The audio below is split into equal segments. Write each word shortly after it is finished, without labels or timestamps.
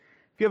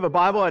If you have a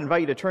Bible, I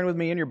invite you to turn with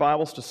me in your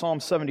Bibles to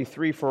Psalm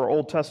 73 for our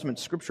Old Testament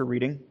scripture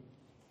reading.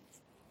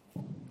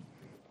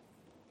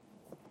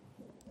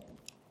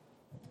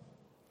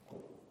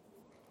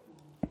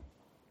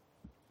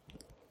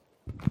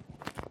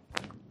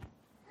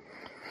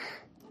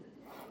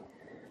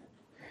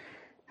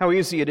 How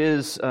easy it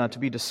is to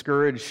be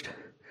discouraged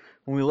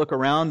when we look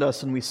around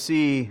us and we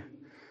see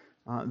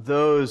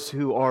those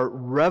who are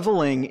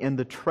reveling in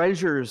the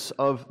treasures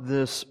of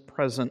this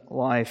present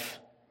life.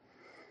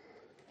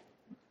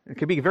 It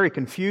can be very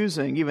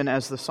confusing, even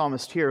as the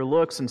psalmist here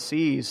looks and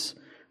sees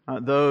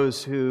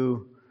those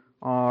who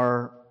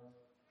are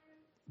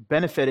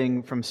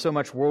benefiting from so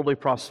much worldly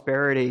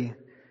prosperity,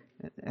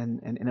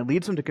 and it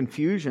leads him to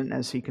confusion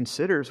as he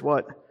considers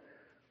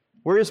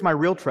where is my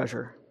real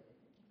treasure?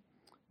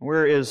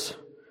 Where is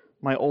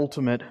my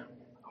ultimate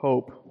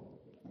hope?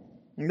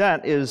 And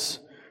that is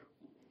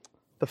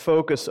the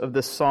focus of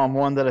this Psalm,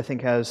 one that I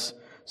think has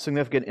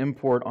significant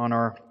import on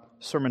our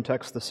sermon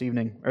text this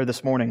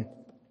morning.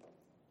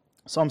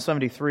 Psalm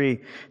 73.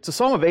 It's a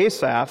psalm of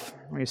Asaph,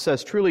 where he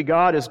says, "Truly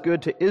God is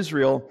good to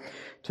Israel,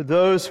 to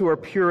those who are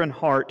pure in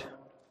heart.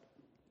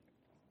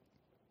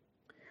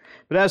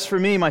 But as for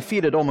me, my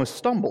feet had almost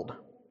stumbled.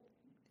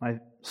 My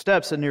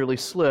steps had nearly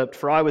slipped,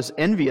 for I was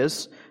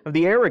envious of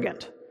the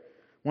arrogant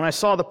when I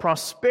saw the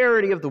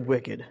prosperity of the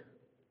wicked.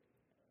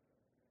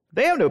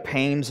 They have no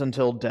pains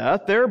until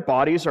death. Their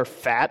bodies are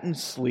fat and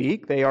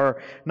sleek. They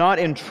are not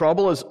in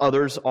trouble as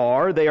others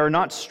are. They are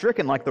not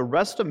stricken like the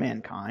rest of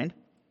mankind.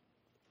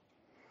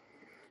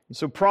 And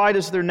so pride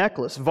is their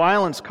necklace.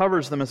 Violence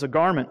covers them as a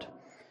garment.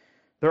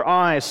 Their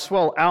eyes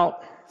swell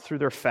out through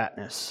their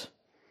fatness.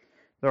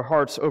 Their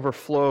hearts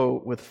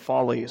overflow with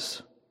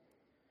follies.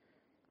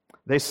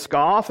 They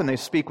scoff and they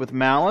speak with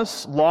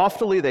malice.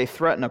 Loftily they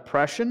threaten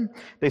oppression.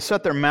 They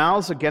set their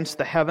mouths against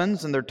the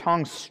heavens, and their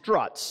tongue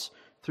struts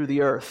through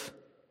the earth.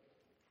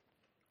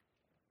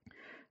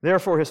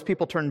 Therefore his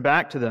people turn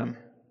back to them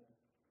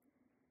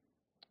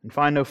and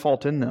find no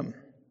fault in them.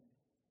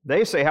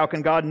 They say, how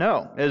can God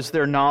know? Is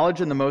there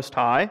knowledge in the Most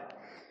High?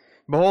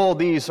 Behold,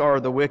 these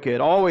are the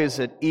wicked. Always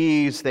at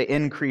ease they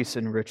increase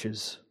in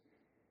riches.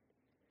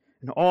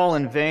 And all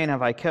in vain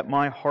have I kept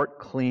my heart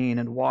clean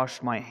and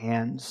washed my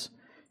hands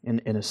in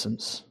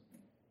innocence.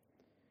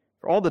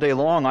 For all the day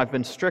long I've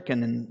been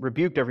stricken and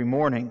rebuked every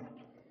morning.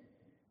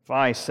 If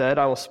I said,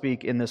 I will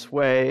speak in this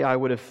way, I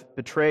would have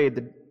betrayed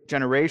the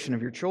generation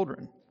of your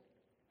children.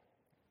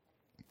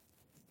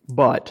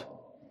 But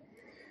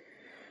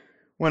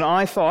when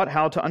I thought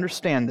how to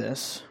understand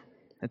this,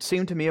 it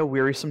seemed to me a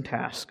wearisome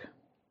task.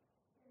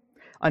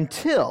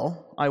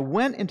 Until I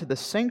went into the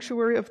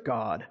sanctuary of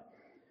God,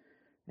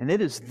 and it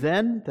is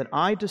then that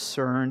I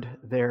discerned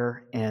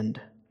their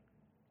end.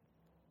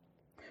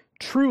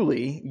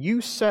 Truly,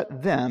 you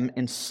set them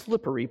in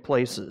slippery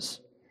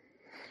places.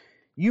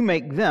 You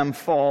make them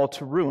fall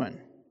to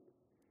ruin.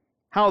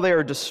 How they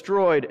are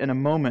destroyed in a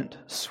moment,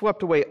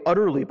 swept away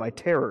utterly by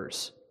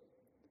terrors.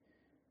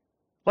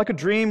 Like a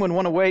dream when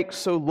one awakes,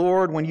 so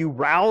Lord, when you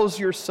rouse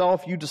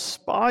yourself, you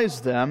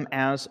despise them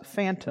as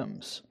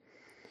phantoms.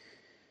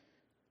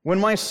 When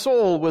my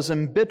soul was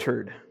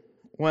embittered,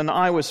 when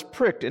I was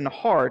pricked in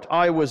heart,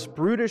 I was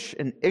brutish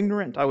and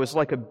ignorant, I was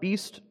like a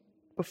beast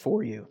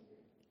before you.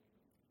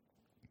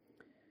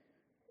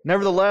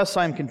 Nevertheless,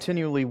 I am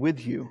continually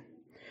with you.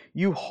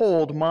 You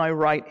hold my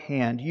right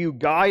hand. You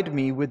guide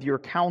me with your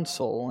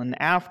counsel,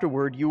 and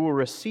afterward you will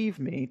receive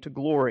me to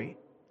glory.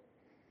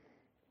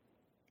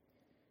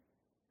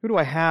 Who do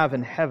I have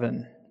in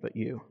heaven but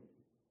you?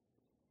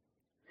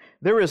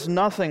 There is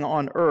nothing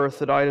on earth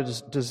that I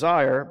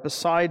desire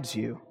besides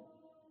you.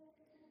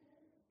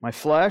 My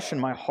flesh and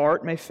my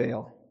heart may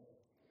fail,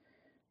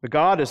 but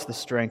God is the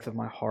strength of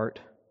my heart,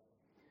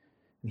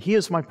 and He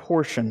is my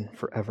portion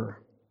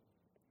forever.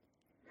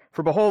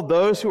 For behold,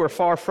 those who are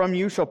far from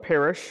you shall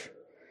perish.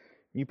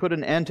 You put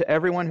an end to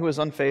everyone who is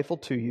unfaithful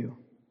to you.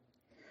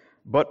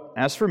 But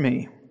as for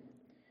me,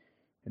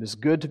 it is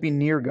good to be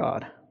near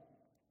God.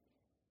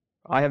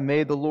 I have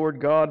made the Lord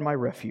God my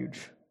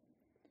refuge,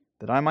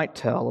 that I might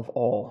tell of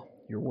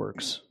all your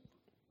works.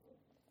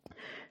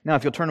 Now,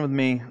 if you'll turn with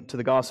me to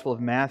the Gospel of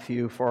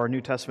Matthew for our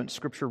New Testament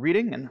scripture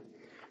reading and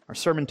our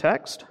sermon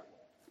text.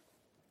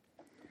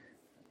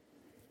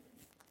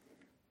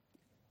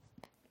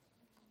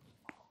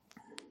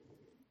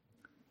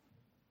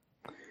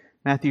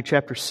 Matthew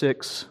chapter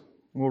 6,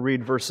 we'll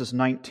read verses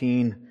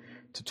 19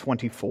 to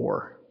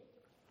 24.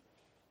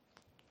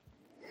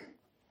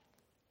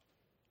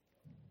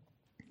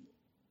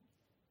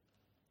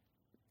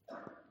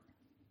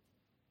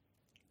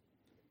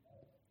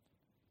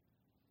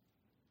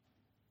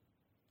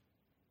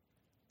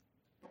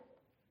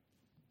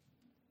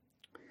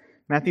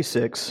 Matthew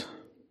 6,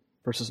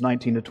 verses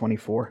 19 to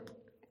 24.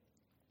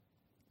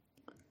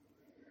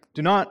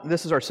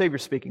 This is our Savior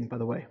speaking, by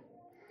the way.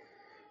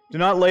 Do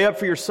not lay up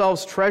for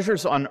yourselves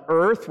treasures on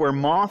earth where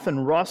moth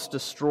and rust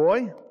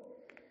destroy,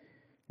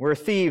 where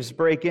thieves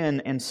break in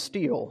and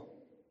steal.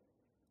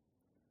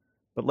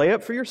 But lay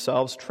up for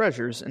yourselves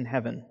treasures in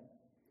heaven,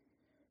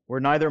 where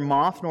neither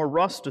moth nor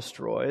rust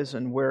destroys,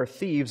 and where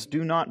thieves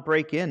do not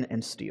break in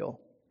and steal.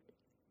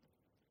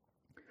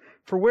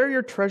 For where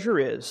your treasure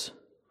is,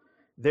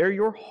 there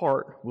your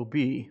heart will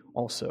be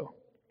also.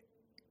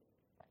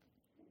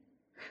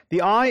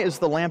 The eye is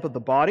the lamp of the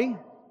body,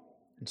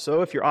 and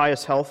so if your eye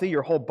is healthy,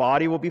 your whole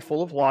body will be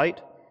full of light.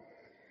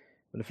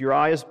 But if your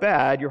eye is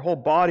bad, your whole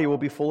body will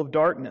be full of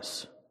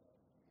darkness.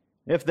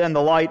 If then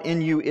the light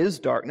in you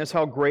is darkness,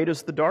 how great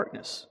is the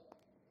darkness?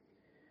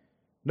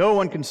 No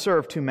one can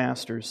serve two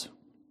masters,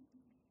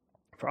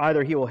 for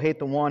either he will hate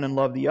the one and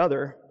love the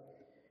other,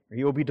 or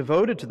he will be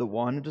devoted to the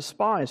one and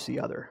despise the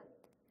other.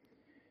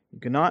 You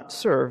cannot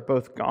serve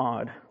both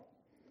God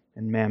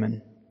and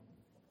mammon.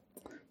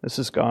 This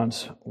is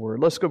God's word.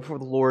 Let's go before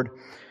the Lord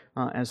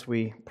as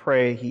we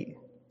pray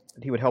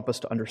that He would help us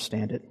to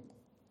understand it.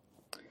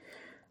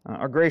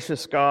 Our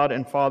gracious God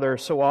and Father,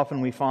 so often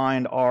we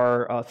find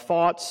our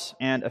thoughts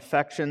and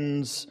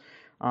affections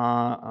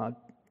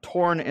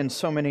torn in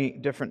so many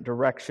different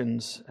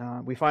directions.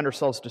 We find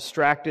ourselves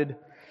distracted.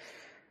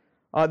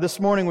 This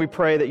morning we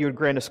pray that you would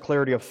grant us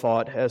clarity of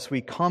thought as we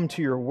come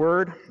to your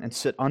word and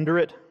sit under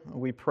it.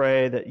 We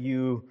pray that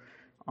you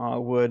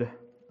would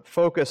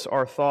focus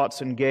our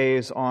thoughts and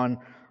gaze on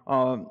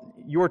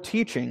your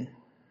teaching,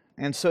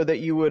 and so that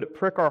you would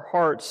prick our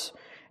hearts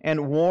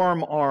and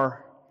warm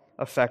our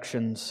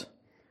affections,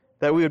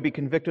 that we would be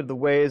convicted of the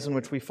ways in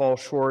which we fall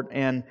short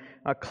and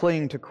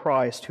cling to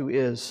Christ, who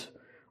is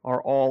our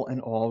all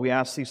in all. We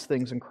ask these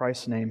things in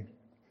Christ's name.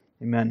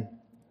 Amen.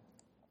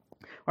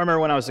 I remember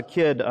when I was a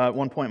kid, at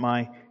one point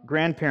my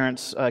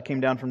grandparents came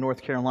down from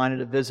North Carolina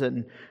to visit,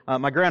 and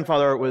my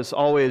grandfather was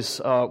always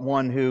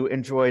one who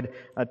enjoyed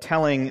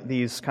telling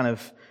these kind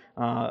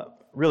of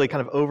really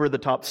kind of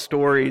over-the-top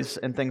stories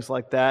and things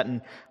like that.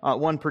 And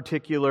one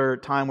particular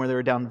time where they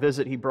were down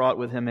visit, he brought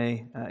with him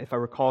if I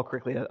recall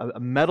correctly, a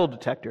metal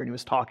detector, and he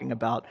was talking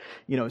about,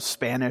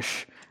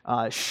 Spanish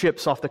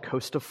ships off the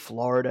coast of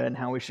Florida and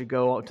how we should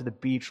go out to the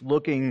beach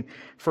looking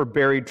for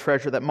buried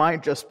treasure that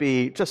might just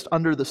be just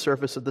under the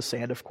surface of the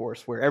sand, of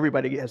course, where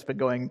everybody has been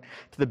going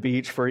to the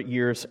beach for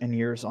years and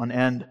years on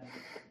end.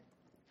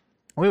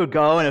 We would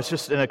go, and it's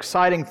just an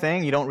exciting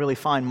thing. You don't really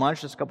find much,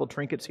 just a couple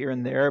trinkets here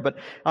and there, but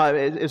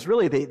it's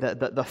really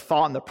the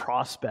thought and the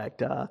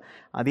prospect,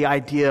 the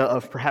idea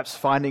of perhaps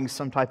finding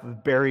some type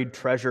of buried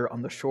treasure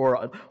on the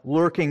shore,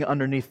 lurking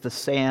underneath the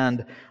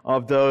sand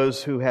of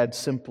those who had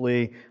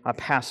simply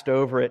passed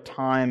over it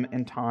time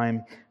and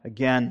time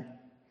again.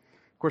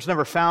 Of course,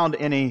 never found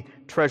any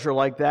treasure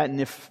like that,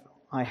 and if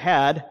I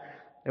had,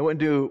 it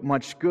wouldn't do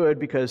much good,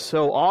 because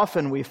so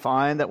often we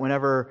find that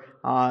whenever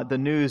the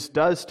news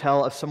does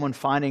tell of someone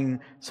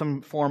finding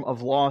some form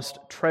of lost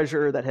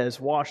treasure that has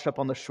washed up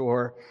on the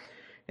shore,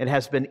 it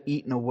has been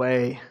eaten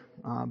away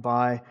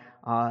by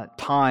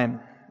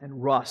time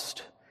and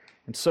rust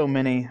and so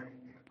many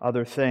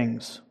other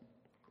things.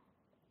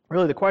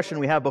 Really, the question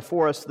we have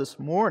before us this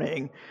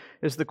morning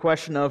is the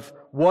question of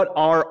what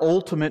our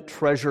ultimate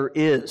treasure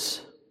is.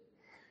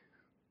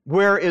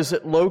 Where is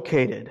it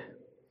located?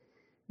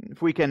 If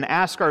we can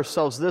ask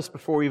ourselves this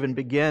before we even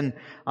begin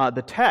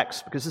the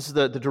text, because this is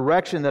the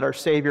direction that our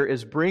Savior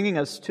is bringing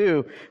us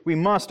to, we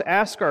must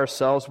ask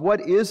ourselves,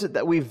 what is it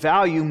that we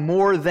value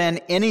more than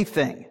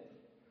anything?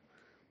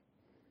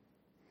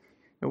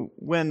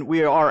 When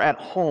we are at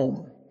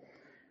home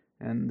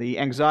and the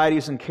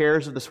anxieties and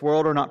cares of this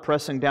world are not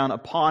pressing down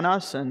upon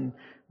us, and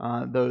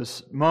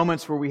those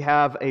moments where we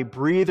have a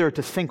breather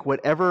to think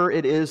whatever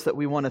it is that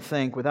we want to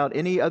think without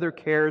any other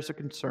cares or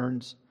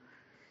concerns,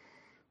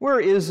 where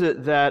is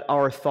it that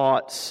our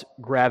thoughts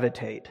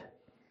gravitate?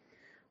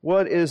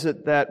 What is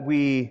it that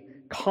we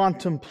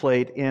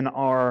contemplate in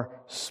our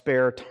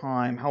spare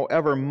time,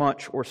 however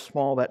much or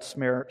small that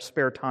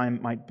spare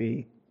time might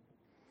be?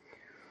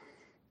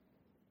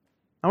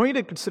 I want you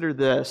to consider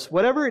this.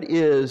 Whatever it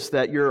is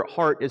that your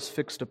heart is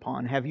fixed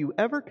upon, have you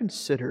ever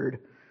considered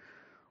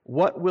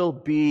what will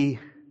be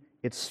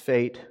its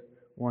fate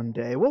one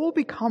day? What will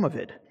become of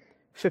it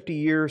 50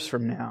 years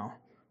from now,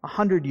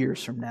 100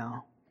 years from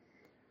now?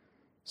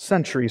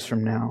 Centuries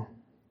from now.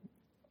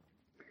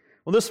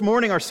 Well, this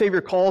morning our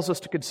Savior calls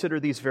us to consider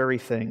these very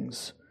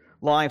things,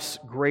 life's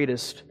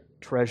greatest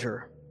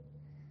treasure.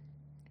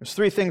 There's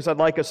three things I'd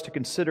like us to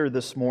consider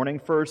this morning.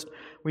 First,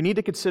 we need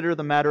to consider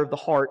the matter of the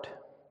heart.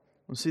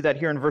 We'll see that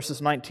here in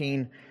verses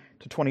 19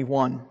 to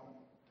 21.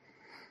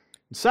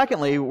 And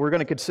secondly, we're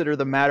going to consider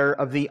the matter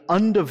of the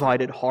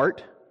undivided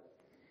heart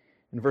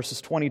in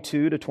verses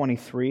 22 to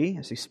 23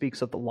 as he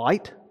speaks of the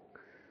light.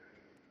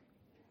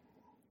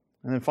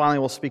 And then finally,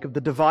 we'll speak of the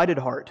divided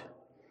heart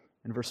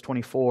in verse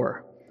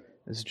 24,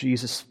 as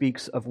Jesus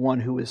speaks of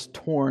one who is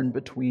torn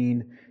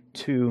between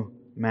two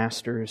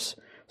masters.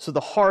 So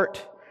the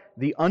heart,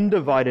 the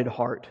undivided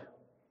heart,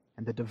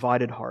 and the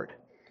divided heart,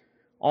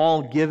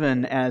 all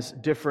given as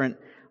different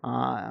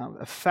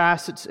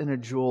facets in a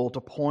jewel to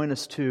point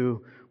us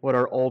to what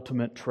our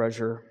ultimate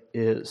treasure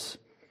is.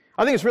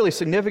 I think it's really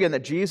significant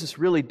that Jesus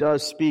really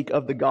does speak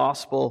of the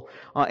gospel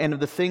and of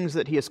the things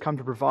that He has come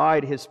to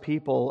provide His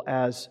people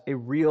as a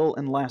real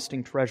and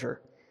lasting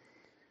treasure.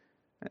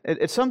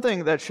 It's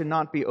something that should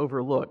not be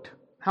overlooked.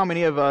 How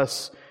many of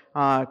us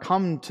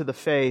come to the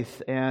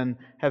faith and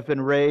have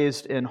been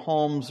raised in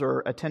homes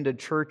or attended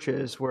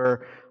churches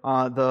where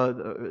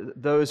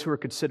those who are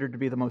considered to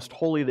be the most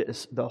holy,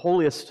 the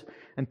holiest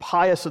and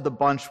pious of the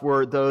bunch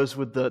were those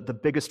with the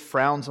biggest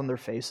frowns on their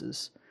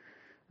faces,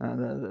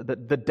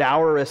 the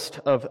dourest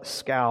of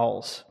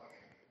scowls.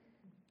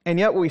 And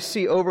yet we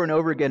see over and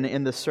over again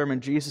in this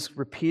sermon, Jesus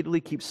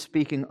repeatedly keeps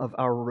speaking of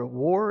our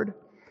reward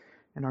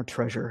and our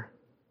treasure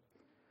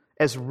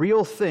as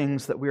real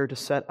things that we are to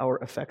set our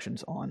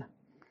affections on.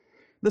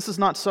 This is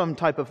not some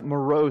type of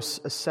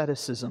morose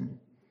asceticism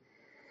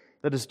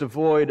that is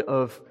devoid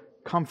of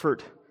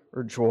comfort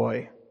or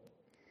joy.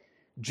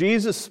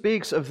 Jesus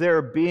speaks of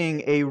there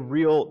being a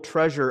real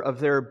treasure, of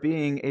there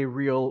being a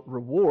real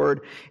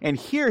reward. And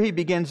here he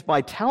begins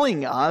by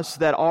telling us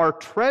that our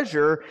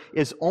treasure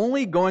is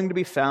only going to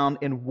be found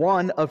in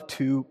one of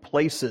two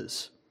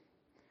places.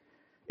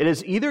 It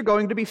is either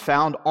going to be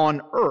found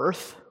on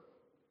earth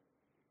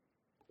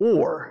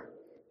or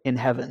in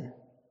heaven.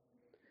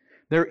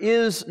 There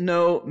is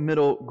no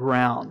middle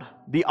ground.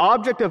 The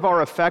object of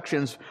our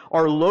affections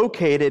are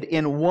located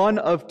in one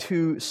of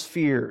two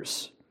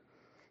spheres,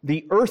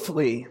 the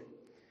earthly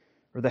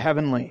or the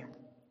heavenly.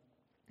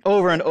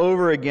 Over and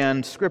over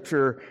again,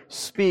 Scripture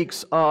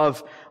speaks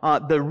of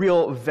the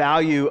real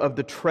value of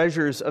the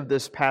treasures of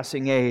this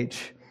passing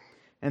age.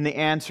 And the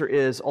answer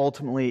is,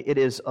 ultimately, it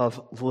is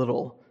of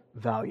little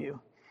value.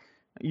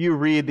 You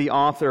read the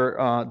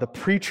author, the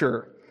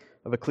preacher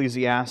of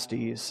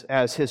Ecclesiastes,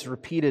 as his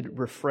repeated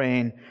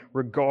refrain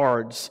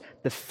regards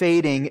the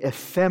fading,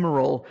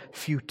 ephemeral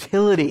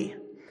futility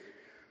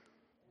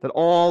that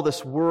all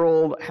this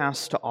world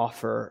has to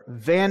offer.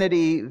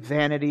 Vanity,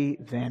 vanity,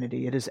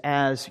 vanity. It is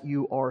as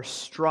you are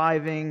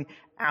striving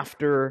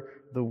after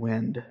the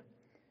wind.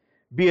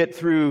 Be it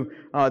through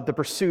the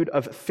pursuit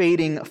of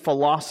fading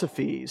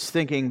philosophies,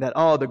 thinking that,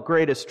 the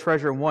greatest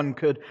treasure one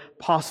could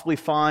possibly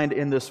find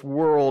in this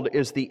world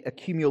is the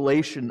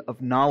accumulation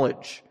of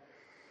knowledge.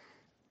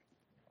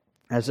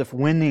 As if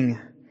winning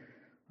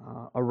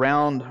a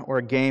round or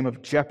a game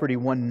of Jeopardy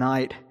one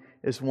night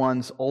is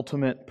one's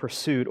ultimate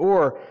pursuit,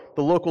 or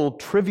the local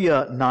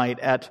trivia night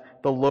at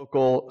the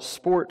local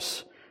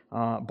sports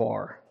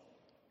bar.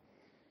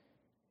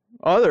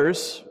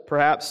 Others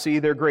perhaps see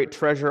their great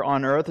treasure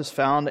on earth as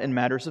found in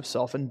matters of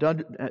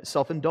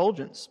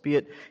self-indulgence, be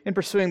it in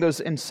pursuing those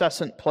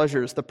incessant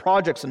pleasures, the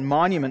projects and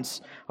monuments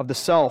of the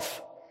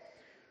self,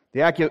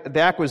 the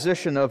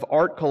acquisition of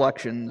art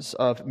collections,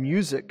 of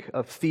music,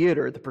 of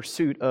theater, the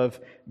pursuit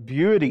of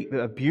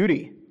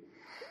beauty.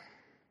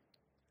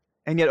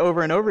 And yet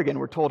over and over again,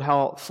 we're told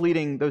how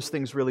fleeting those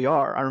things really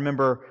are. I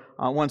remember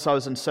once I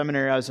was in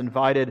seminary, I was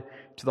invited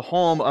to the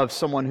home of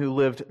someone who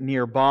lived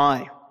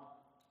nearby.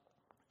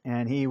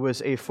 And he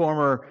was a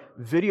former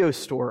video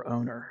store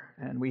owner.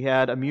 And we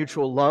had a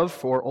mutual love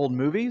for old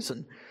movies.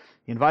 And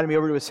he invited me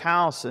over to his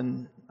house,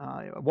 and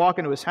I walk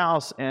into his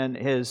house, and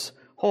his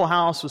whole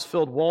house was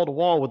filled wall to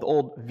wall with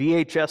old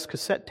VHS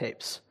cassette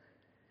tapes.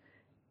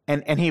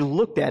 And he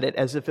looked at it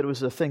as if it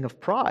was a thing of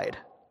pride.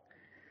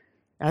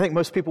 And I think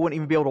most people wouldn't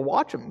even be able to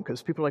watch them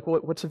because people are like,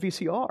 well, what's a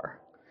VCR?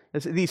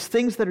 It's these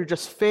things that are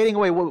just fading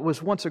away. What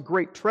was once a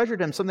great treasure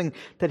to him, something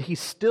that he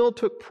still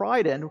took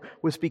pride in,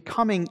 was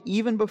becoming,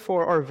 even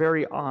before our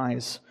very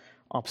eyes,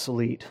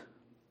 obsolete.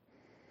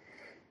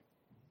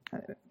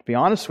 To be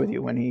honest with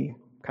you, when he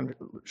kind of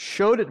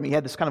showed it to me, he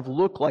had this kind of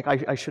look like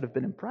I should have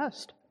been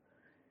impressed.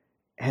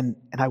 And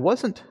I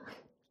wasn't.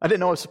 I didn't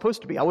know I was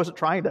supposed to be. I wasn't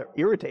trying to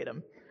irritate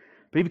him.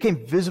 But he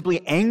became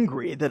visibly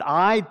angry that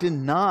I did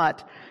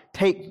not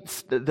take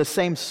the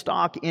same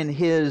stock in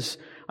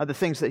the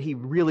things that he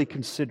really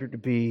considered to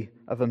be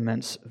of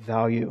immense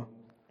value.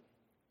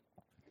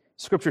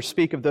 Scriptures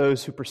speak of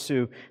those who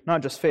pursue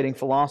not just fading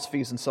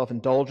philosophies and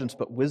self-indulgence,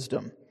 but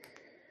wisdom.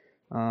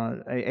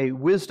 A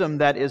wisdom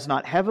that is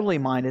not heavenly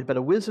minded, but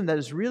a wisdom that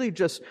is really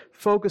just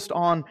focused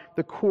on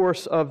the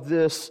course of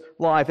this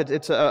life.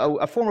 It's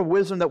a form of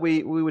wisdom that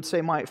we would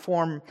say might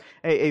form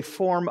a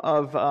form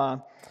of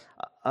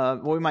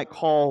what we might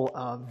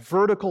call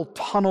vertical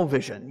tunnel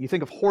vision. You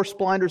think of horse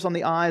blinders on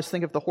the eyes,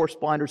 think of the horse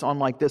blinders on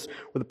like this,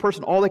 where the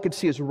person, all they could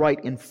see is right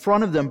in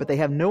front of them, but they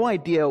have no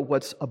idea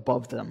what's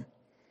above them.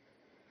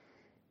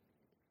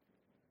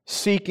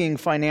 Seeking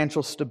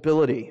financial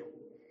stability,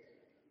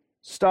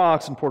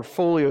 stocks and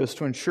portfolios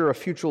to ensure a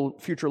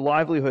future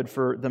livelihood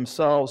for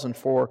themselves and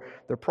for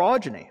their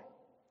progeny.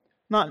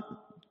 Not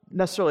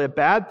necessarily a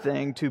bad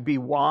thing to be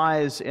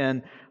wise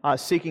in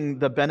seeking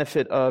the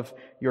benefit of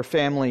your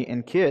family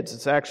and kids.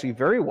 It's actually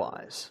very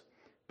wise.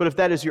 But if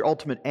that is your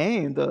ultimate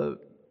aim, the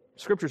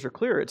Scriptures are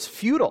clear. It's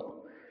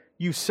futile.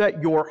 You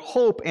set your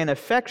hope and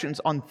affections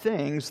on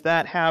things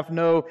that have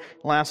no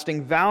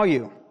lasting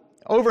value.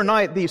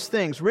 Overnight, these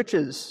things,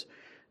 riches,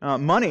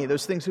 money,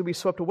 those things will be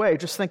swept away.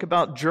 Just think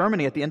about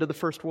Germany at the end of the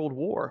First World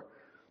War.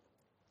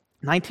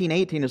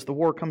 1918, as the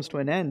war comes to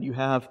an end, you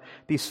have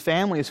these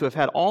families who have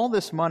had all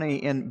this money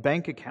in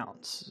bank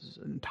accounts,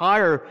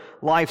 entire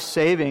life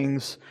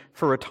savings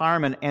for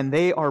retirement, and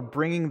they are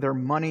bringing their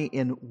money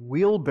in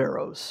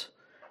wheelbarrows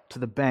to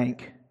the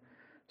bank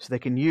so they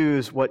can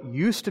use what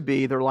used to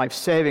be their life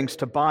savings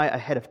to buy a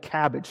head of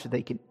cabbage so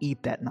they can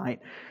eat that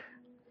night,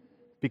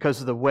 because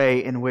of the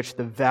way in which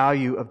the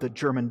value of the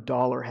German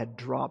dollar had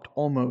dropped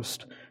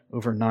almost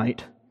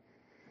overnight.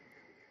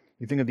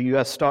 You think of the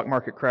U.S. stock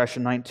market crash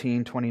in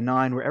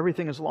 1929, where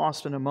everything is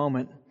lost in a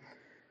moment.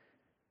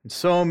 And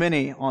so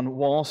many on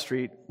Wall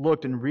Street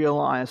looked and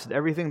realized that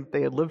everything that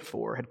they had lived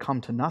for had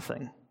come to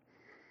nothing.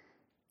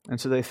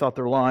 And so they thought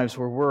their lives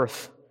were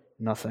worth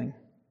nothing.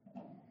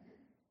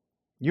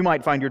 You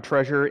might find your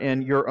treasure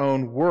in your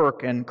own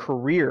work and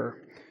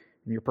career,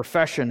 in your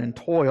profession and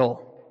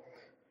toil,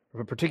 of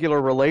a particular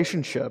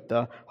relationship,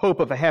 the hope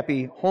of a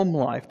happy home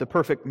life, the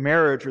perfect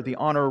marriage, or the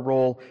honor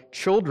roll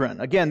children.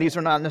 Again, these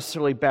are not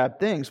necessarily bad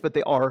things, but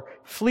they are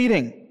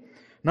fleeting.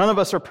 None of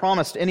us are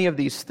promised any of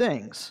these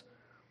things.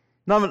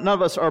 None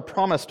of us are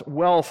promised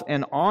wealth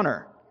and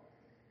honor.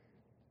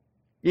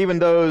 Even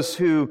those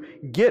who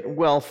get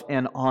wealth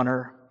and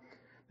honor,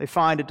 they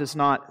find it does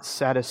not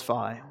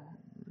satisfy.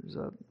 There's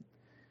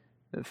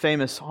a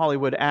famous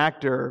Hollywood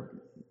actor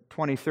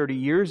 20, 30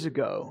 years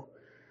ago.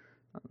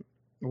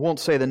 I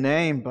won't say the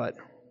name, but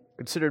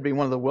considered to be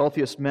one of the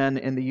wealthiest men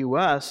in the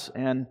U.S.,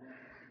 and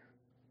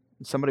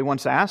somebody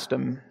once asked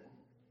him,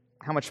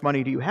 "How much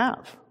money do you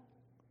have?"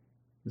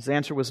 His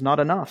answer was, "Not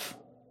enough."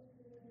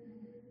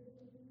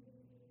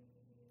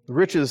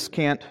 Riches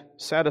can't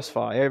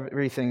satisfy.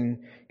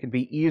 Everything can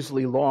be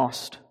easily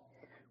lost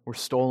or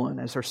stolen,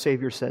 as our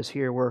Savior says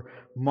here, where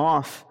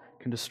moth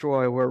can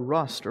destroy, where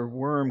rust or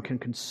worm can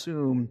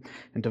consume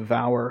and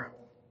devour.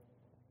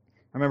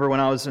 I remember when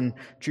I was in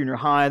junior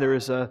high, there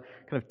was a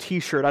kind of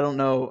T-shirt. I don't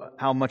know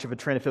how much of a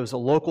trend, if it was a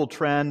local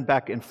trend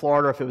back in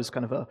Florida, if it was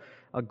kind of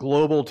a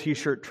global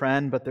T-shirt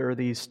trend, but there are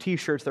these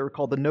T-shirts that were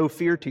called the No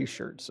Fear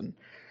T-shirts. And one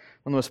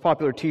of the most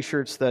popular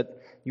T-shirts that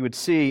you would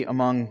see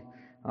among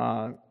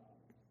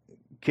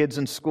kids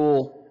in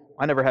school,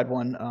 I never had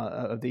one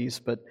of these,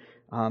 but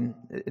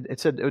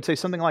it would say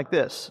something like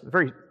this, a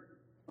very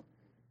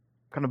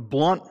kind of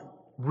blunt,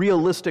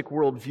 realistic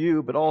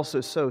worldview, but also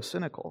so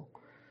cynical,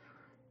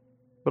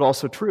 but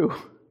also true. It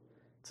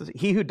says,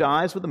 "He who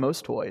dies with the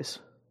most toys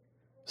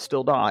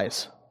still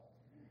dies."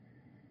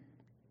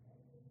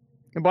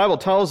 The Bible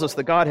tells us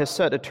that God has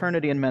set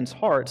eternity in men's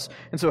hearts,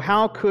 and so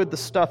how could the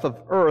stuff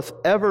of earth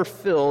ever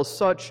fill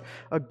such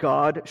a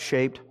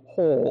God-shaped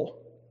hole?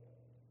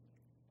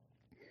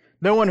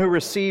 No one who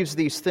receives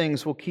these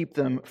things will keep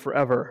them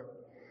forever.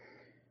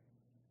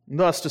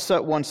 Thus, to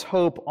set one's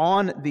hope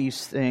on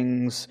these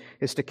things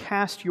is to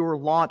cast your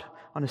lot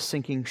on a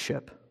sinking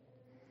ship.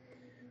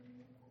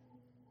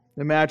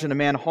 Imagine a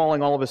man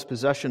hauling all of his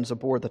possessions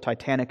aboard the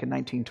Titanic in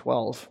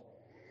 1912.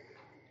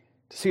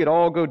 To see it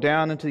all go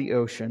down into the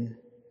ocean.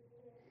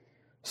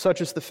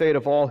 Such is the fate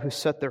of all who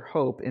set their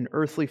hope in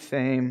earthly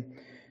fame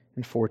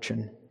and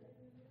fortune.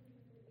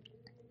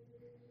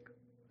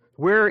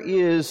 Where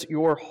is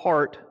your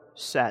heart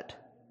set?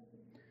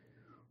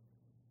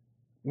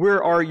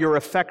 Where are your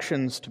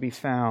affections to be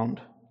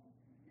found?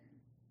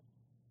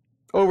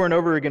 Over and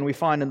over again we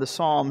find in the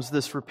Psalms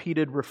this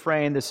repeated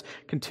refrain, this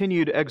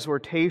continued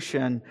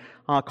exhortation,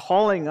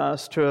 calling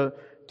us to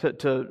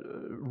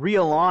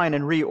realign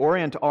and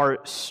reorient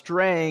our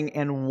straying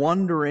and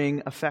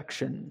wandering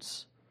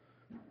affections,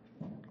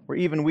 where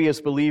even we as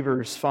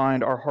believers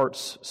find our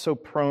hearts so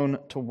prone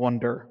to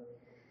wander.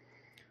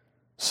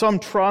 Some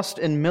trust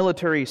in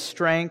military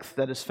strength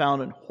that is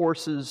found in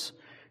horses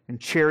and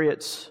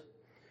chariots.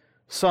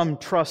 Some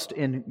trust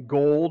in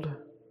gold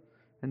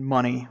and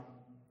money.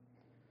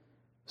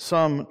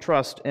 Some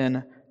trust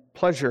in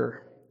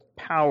pleasure,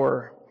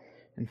 power,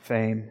 and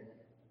fame.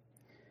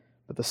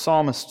 But the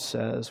psalmist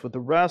says, with the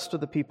rest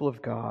of the people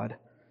of God,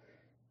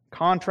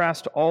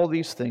 contrast to all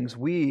these things,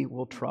 we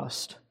will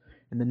trust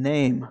in the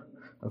name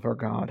of our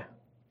God.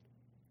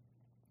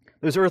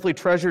 Those earthly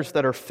treasures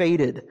that are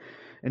faded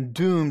and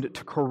doomed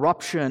to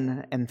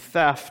corruption and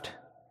theft,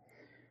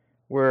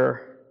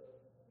 where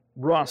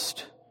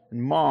rust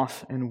and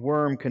moth and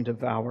worm can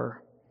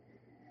devour.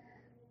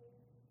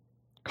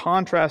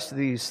 Contrast to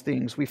these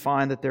things, we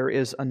find that there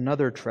is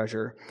another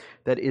treasure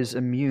that is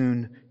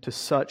immune to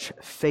such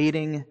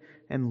fading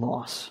and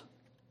loss.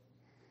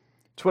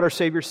 It's what our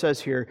Savior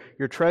says here.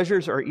 Your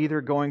treasures are either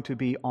going to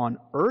be on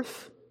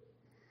earth,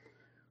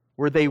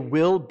 where they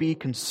will be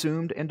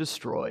consumed and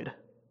destroyed,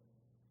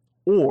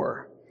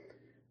 or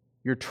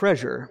your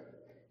treasure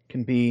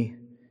can be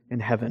in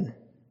heaven.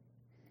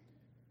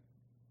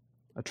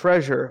 A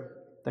treasure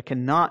that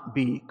cannot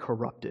be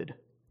corrupted.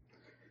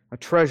 A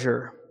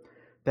treasure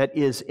that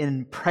is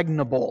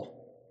impregnable,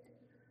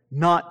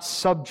 not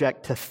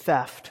subject to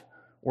theft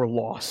or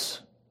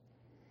loss.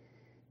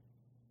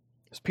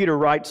 As Peter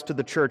writes to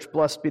the church,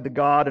 "Blessed be the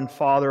God and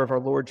Father of our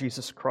Lord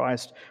Jesus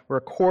Christ, where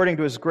according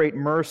to His great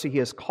mercy He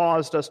has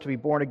caused us to be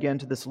born again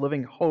to this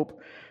living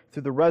hope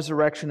through the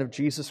resurrection of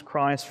Jesus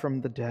Christ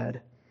from the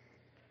dead,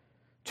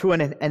 to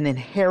an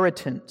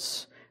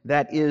inheritance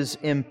that is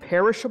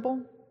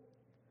imperishable,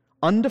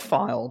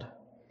 undefiled,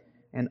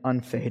 and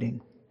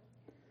unfading.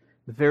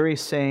 The very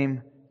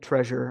same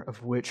treasure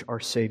of which our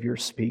Savior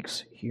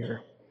speaks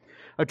here.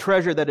 A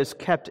treasure that is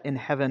kept in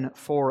heaven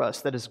for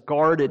us, that is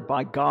guarded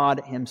by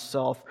God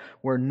Himself,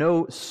 where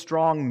no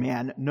strong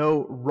man,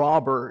 no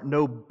robber,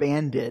 no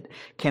bandit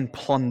can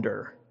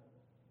plunder.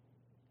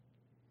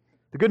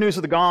 The good news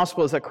of the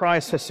gospel is that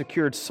Christ has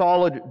secured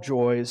solid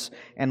joys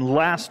and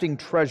lasting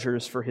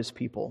treasures for His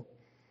people.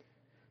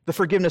 The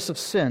forgiveness of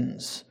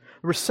sins,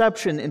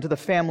 reception into the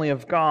family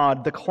of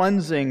God, the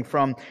cleansing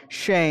from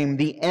shame,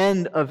 the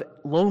end of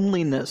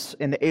loneliness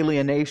and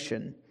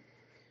alienation,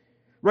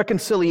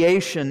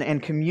 reconciliation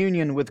and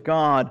communion with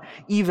God,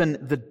 even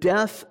the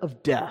death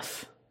of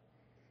death,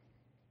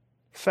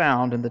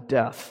 found in the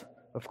death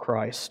of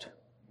Christ,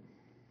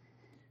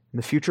 and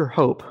the future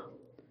hope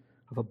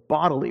of a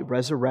bodily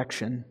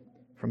resurrection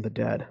from the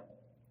dead.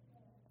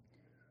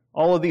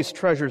 All of these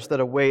treasures that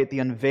await the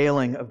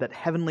unveiling of that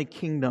heavenly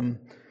kingdom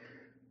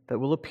that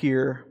will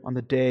appear on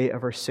the day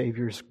of our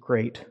Savior's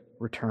great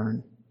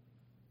return.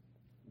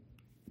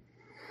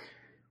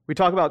 We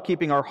talk about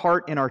keeping our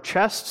heart in our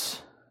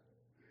chests.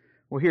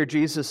 Well, here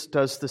Jesus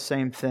does the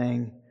same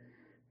thing,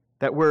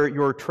 that where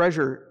your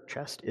treasure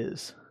chest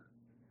is,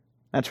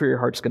 that's where your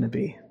heart's going to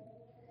be.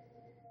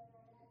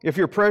 If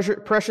your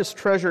precious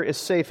treasure is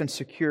safe and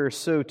secure,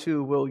 so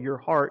too will your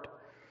heart.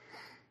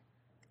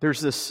 There's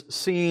this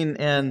scene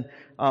in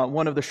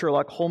one of the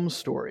Sherlock Holmes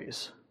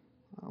stories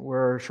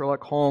where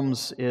Sherlock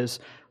Holmes is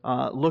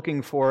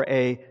looking for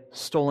a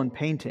stolen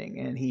painting,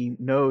 and he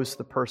knows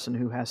the person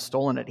who has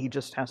stolen it. He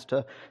just has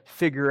to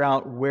figure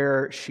out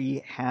where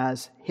she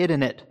has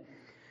hidden it.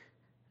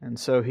 And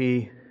so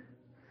he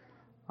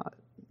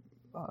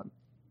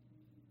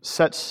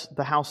sets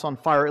the house on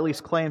fire, at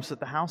least claims that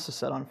the house is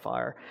set on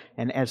fire.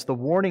 And as the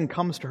warning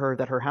comes to her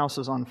that her house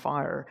is on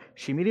fire,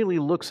 she immediately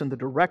looks in the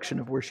direction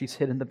of where she's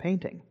hidden the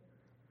painting.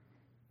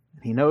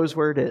 He knows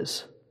where it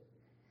is.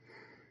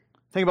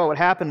 Think about what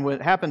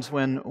happens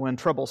when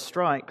trouble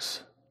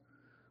strikes,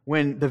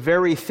 when the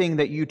very thing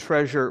that you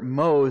treasure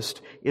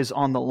most is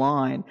on the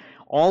line.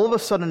 All of a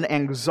sudden,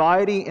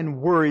 anxiety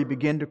and worry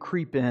begin to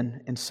creep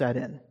in and set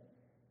in.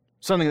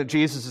 Something that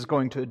Jesus is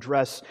going to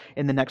address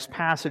in the next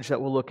passage that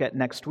we'll look at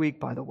next week,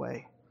 by the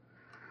way.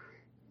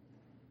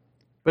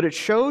 But it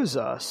shows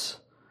us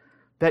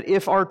that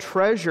if our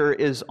treasure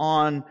is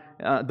on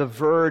the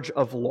verge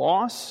of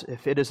loss,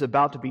 if it is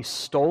about to be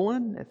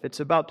stolen, if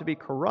it's about to be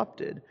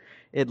corrupted,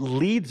 it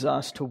leads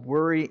us to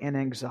worry and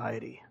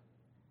anxiety.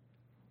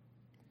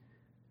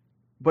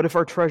 But if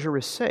our treasure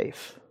is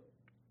safe,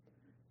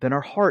 then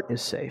our heart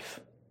is safe.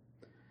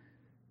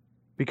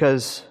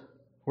 Because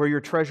where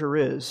your treasure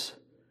is,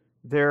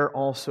 there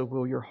also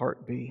will your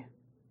heart be.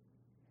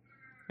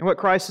 And what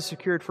Christ has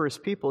secured for His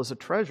people is a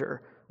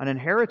treasure, an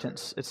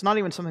inheritance. It's not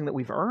even something that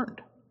we've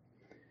earned.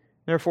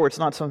 Therefore, it's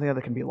not something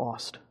that can be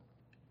lost.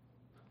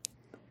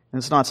 And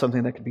it's not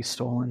something that can be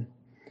stolen.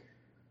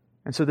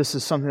 And so this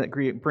is something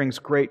that brings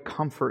great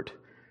comfort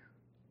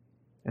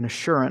and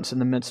assurance in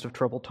the midst of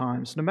troubled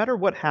times. No matter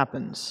what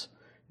happens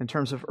in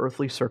terms of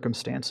earthly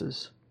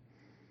circumstances,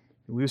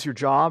 you lose your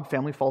job,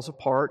 family falls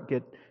apart,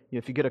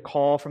 if you get a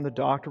call from the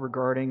doctor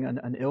regarding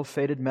an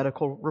ill-fated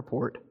medical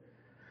report,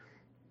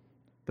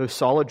 those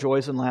solid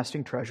joys and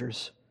lasting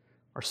treasures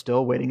are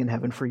still waiting in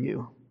heaven for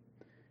you.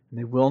 And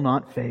they will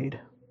not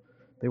fade.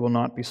 They will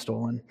not be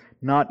stolen.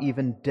 Not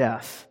even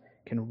death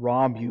can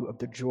rob you of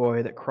the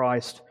joy that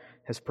Christ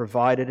has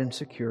provided and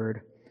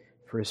secured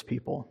for His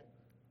people.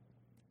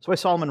 That's why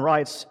Solomon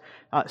writes,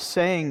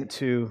 saying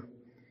to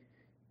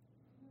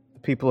the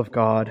people of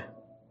God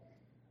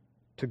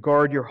to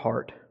guard your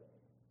heart,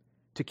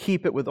 to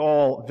keep it with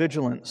all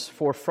vigilance,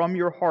 for from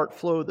your heart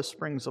flow the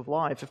springs of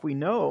life. If we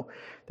know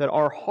that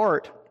our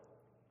heart,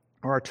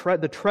 or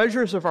the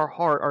treasures of our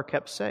heart are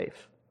kept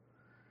safe,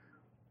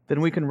 then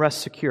we can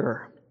rest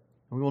secure.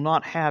 We will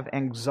not have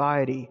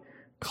anxiety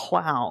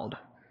cloud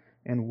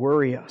and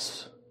worry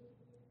us.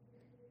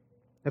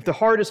 If the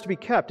heart is to be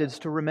kept, it's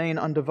to remain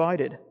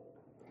undivided.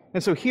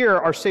 And so here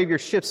our Savior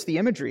shifts the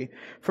imagery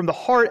from the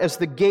heart as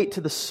the gate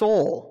to the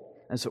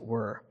soul, as it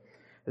were,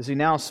 as He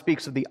now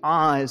speaks of the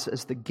eyes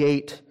as the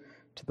gate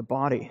to the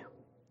body.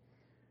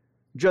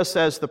 Just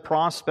as the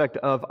prospect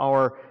of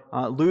our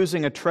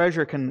losing a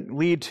treasure can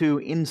lead to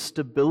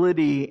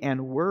instability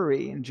and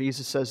worry, and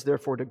Jesus says,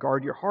 therefore, to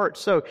guard your heart.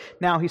 So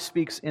now He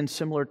speaks in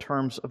similar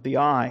terms of the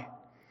eye.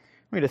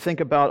 I mean, to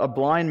think about a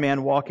blind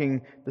man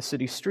walking the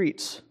city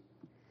streets.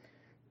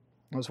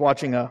 I was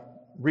watching a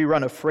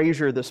rerun of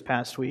Frasier this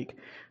past week,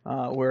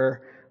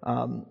 where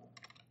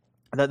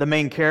the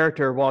main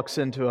character walks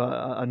into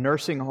a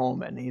nursing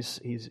home, and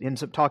he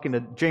ends up talking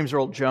to James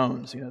Earl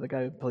Jones, the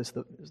guy who plays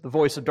the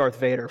voice of Darth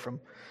Vader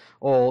from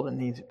old,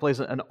 and he plays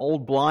an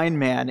old blind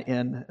man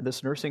in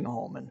this nursing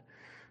home.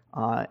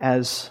 And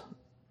as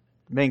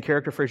the main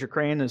character, Fraser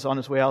Crane, is on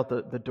his way out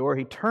the door,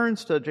 he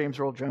turns to James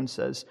Earl Jones and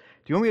says, "Do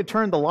you want me to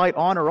turn the light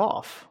on or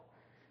off?"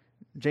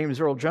 James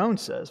Earl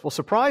Jones says, "Well,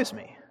 surprise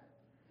me,"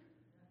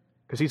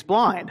 because he's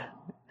blind.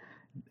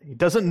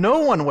 doesn't know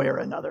one way or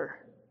another.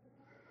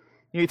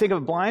 You think of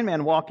a blind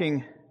man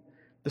walking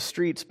the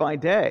streets by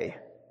day,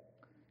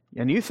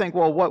 and you think,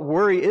 well, what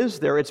worry is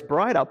there? It's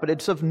bright out, but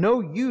it's of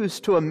no use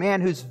to a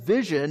man whose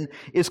vision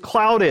is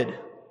clouded.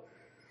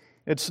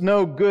 It's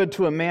no good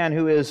to a man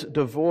who is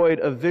devoid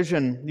of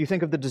vision. You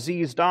think of the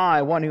diseased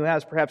eye, one who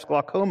has perhaps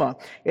glaucoma.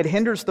 It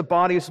hinders the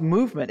body's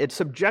movement. It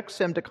subjects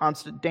him to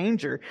constant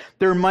danger.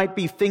 There might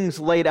be things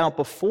laid out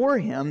before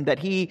him that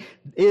he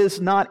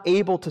is not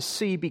able to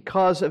see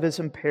because of his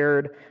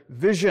impaired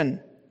vision.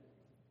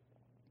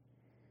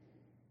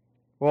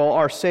 Well,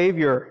 our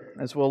Savior,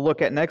 as we'll look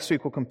at next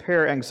week, will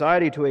compare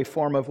anxiety to a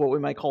form of what we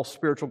might call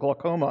spiritual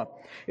glaucoma.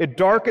 It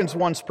darkens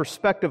one's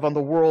perspective on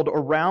the world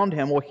around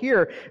him. Well,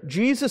 here,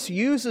 Jesus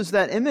uses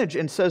that image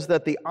and says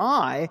that the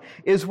eye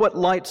is what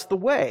lights the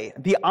way.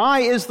 The eye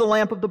is the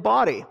lamp of the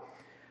body.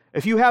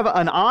 If you have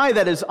an eye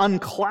that is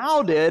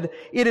unclouded,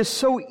 it is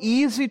so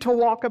easy to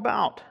walk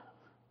about.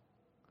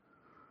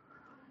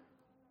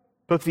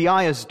 But if the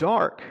eye is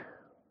dark,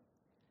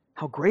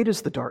 how great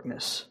is the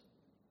darkness?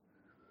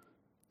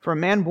 For a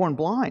man born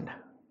blind,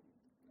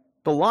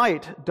 the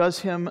light does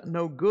him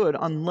no good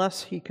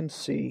unless he can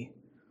see.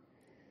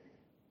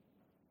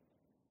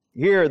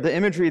 Here, the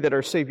imagery that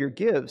our Savior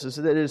gives is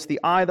that it is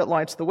the eye that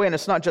lights the way. And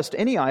it's not just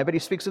any eye, but he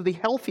speaks of the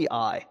healthy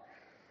eye.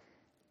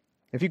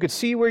 If you could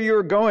see where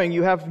you're going,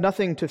 you have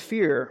nothing to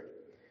fear.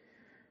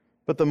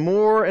 But the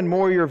more and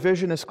more your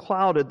vision is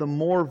clouded, the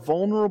more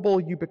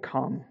vulnerable you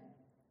become.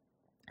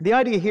 The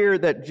idea here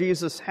that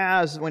Jesus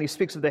has when he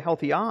speaks of the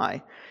healthy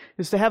eye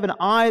is to have an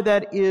eye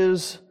that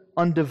is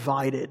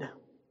undivided,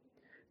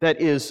 that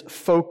is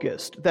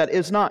focused, that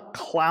is not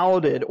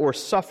clouded or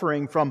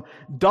suffering from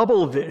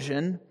double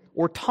vision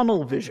or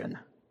tunnel vision.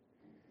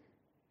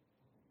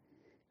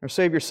 Our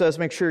Savior says,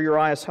 make sure your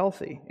eye is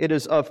healthy. It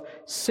is of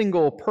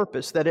single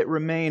purpose, that it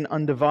remain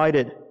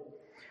undivided.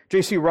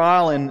 J.C.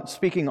 Ryle, in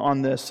speaking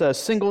on this, says,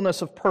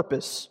 singleness of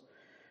purpose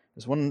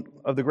is one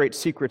of the great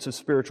secrets of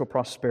spiritual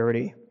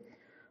prosperity.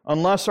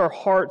 Unless our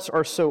hearts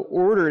are so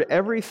ordered,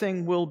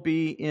 everything will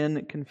be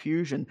in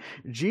confusion.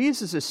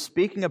 Jesus is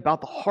speaking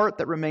about the heart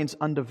that remains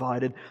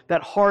undivided,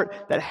 that heart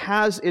that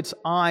has its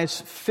eyes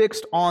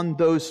fixed on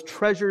those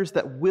treasures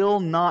that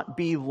will not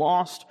be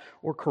lost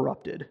or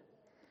corrupted.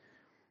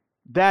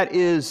 That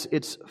is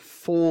its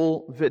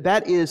focus,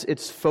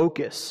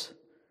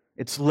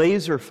 its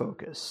laser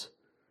focus.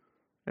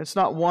 It's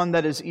not one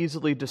that is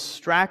easily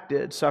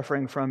distracted,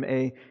 suffering from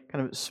a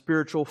kind of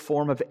spiritual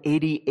form of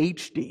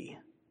ADHD.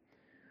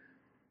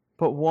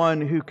 But one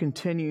who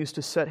continues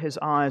to set his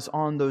eyes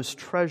on those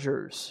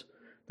treasures,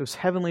 those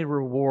heavenly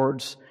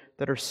rewards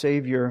that our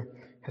Savior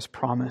has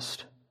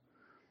promised.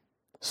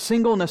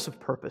 Singleness of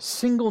purpose,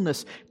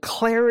 singleness,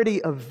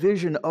 clarity of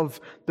vision of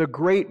the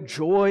great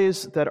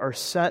joys that are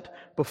set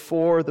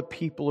before the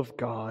people of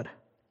God.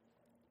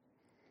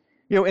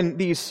 You know,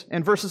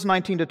 in verses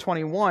 19 to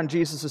 21,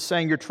 Jesus is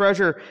saying your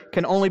treasure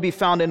can only be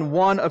found in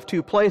one of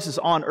two places,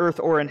 on earth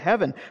or in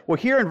heaven. Well,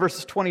 here in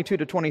verses 22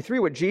 to 23,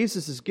 what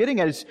Jesus is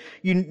getting at is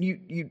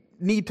you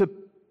need to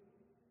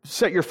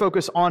set your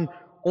focus on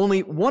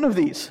only one of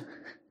these.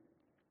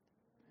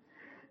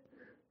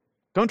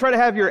 Don't try to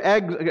have your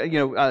eggs,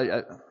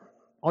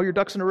 all your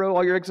ducks in a row,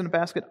 all your eggs in a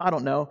basket. I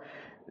don't know.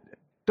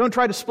 Don't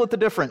try to split the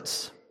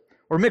difference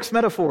or mix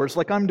metaphors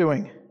like I'm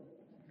doing.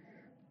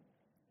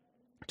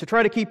 To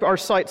try to keep our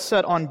sights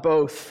set on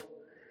both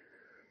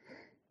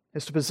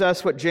is to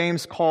possess what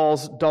James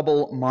calls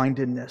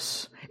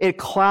double-mindedness. It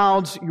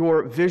clouds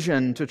your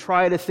vision to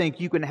try to think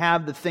you can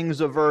have the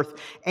things of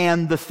earth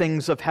and the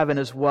things of heaven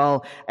as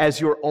well as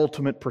your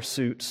ultimate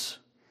pursuits.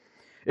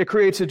 It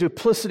creates a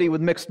duplicity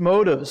with mixed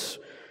motives,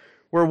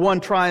 where one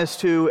tries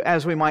to,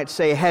 as we might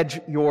say, hedge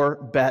your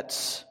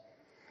bets.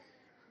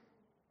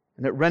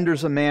 And it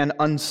renders a man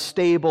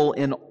unstable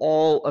in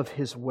all of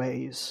his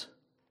ways.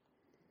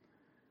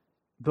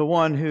 The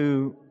one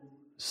who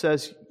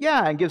says,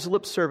 yeah, and gives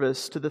lip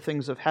service to the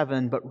things of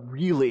heaven, but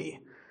really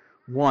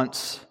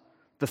wants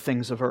the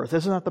things of earth.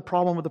 Isn't that the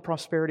problem with the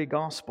prosperity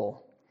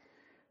gospel?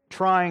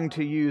 Trying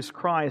to use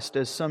Christ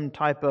as some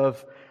type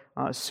of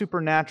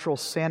supernatural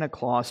Santa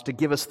Claus to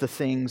give us the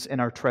things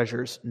and our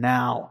treasures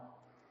now.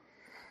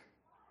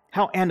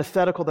 How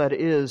antithetical that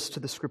is to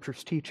the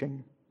Scripture's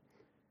teaching.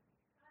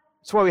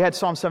 That's why we had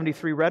Psalm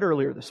 73 read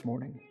earlier this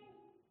morning.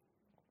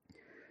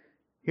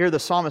 Here the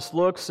psalmist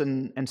looks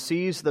and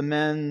sees the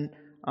men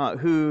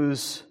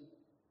whose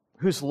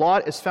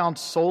lot is found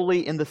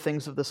solely in the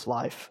things of this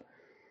life.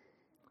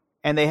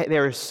 And they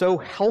are so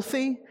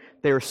healthy,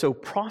 they are so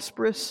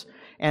prosperous,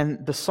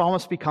 and the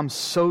psalmist becomes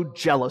so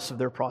jealous of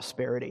their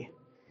prosperity.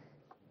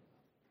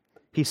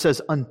 He says,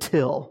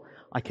 until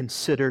I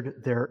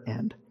considered their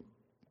end.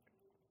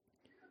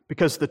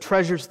 Because the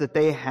treasures that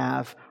they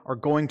have are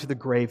going to the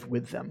grave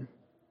with them.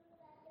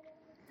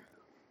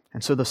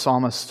 And so the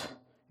psalmist,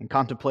 in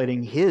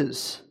contemplating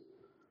his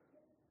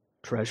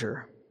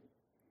treasure,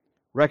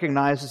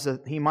 recognizes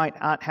that he might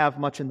not have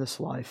much in this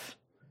life.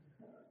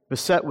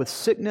 Beset with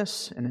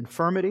sickness and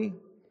infirmity,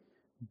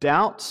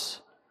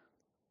 doubts,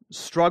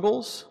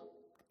 struggles,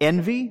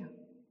 envy,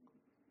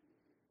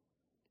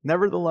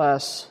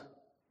 Nevertheless,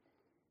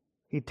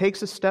 he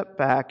takes a step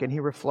back and he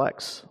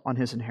reflects on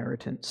his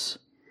inheritance.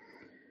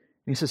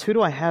 He says, "Who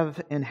do I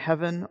have in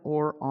heaven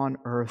or on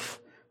earth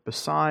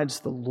besides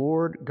the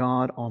Lord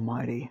God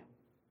Almighty?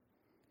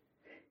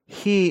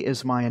 He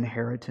is my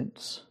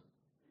inheritance.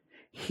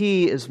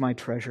 He is my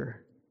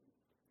treasure.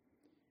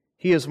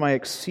 He is my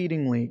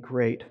exceedingly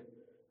great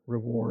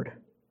reward."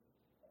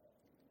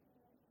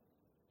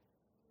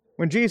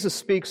 When Jesus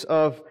speaks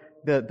of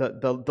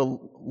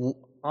the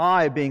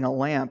eye being a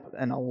lamp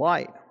and a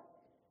light,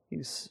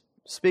 He's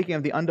speaking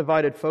of the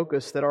undivided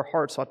focus that our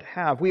hearts ought to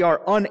have. We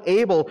are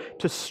unable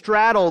to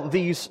straddle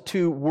these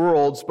two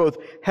worlds, both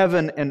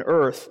heaven and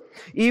earth.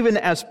 Even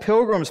as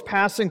pilgrims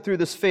passing through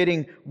this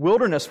fading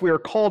wilderness, we are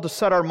called to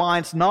set our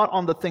minds not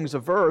on the things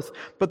of earth,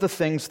 but the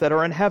things that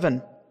are in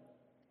heaven.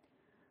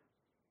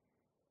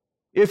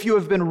 If you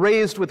have been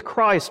raised with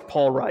Christ,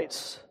 Paul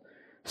writes,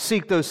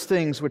 seek those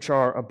things which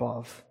are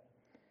above,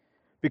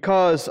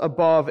 because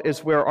above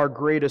is where our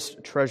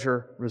greatest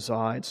treasure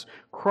resides.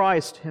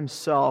 Christ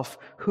Himself,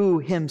 who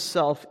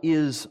Himself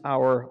is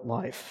our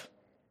life.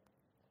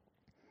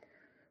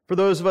 For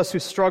those of us who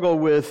struggle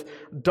with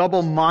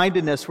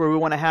double-mindedness, where we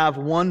want to have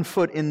one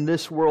foot in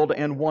this world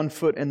and one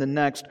foot in the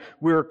next,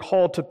 we are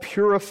called to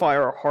purify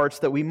our hearts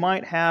that we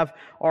might have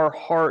our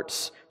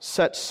hearts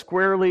set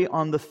squarely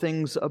on the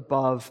things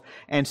above,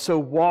 and so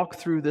walk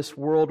through this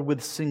world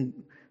with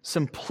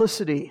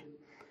simplicity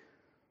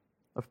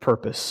of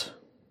purpose.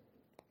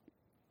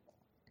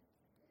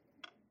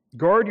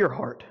 Guard your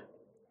heart.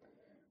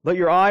 Let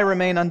your eye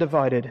remain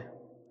undivided,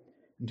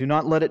 and do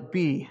not let it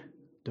be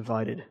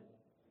divided.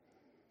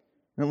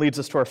 And it leads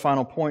us to our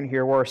final point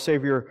here, where our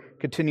Savior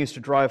continues to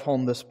drive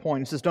home this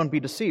point. He says, don't be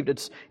deceived.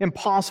 It's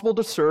impossible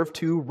to serve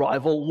two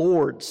rival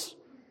lords.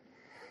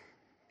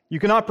 You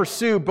cannot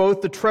pursue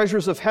both the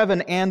treasures of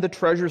heaven and the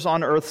treasures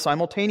on earth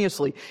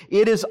simultaneously.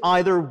 It is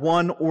either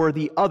one or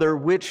the other.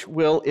 Which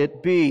will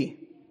it be?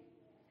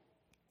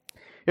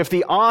 If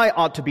the eye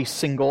ought to be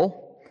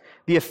single,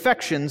 the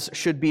affections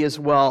should be as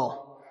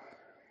well.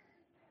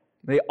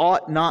 They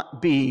ought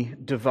not be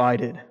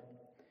divided.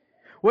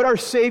 What our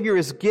Savior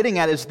is getting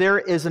at is there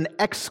is an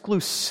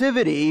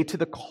exclusivity to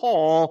the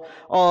call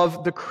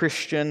of the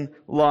Christian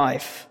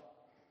life.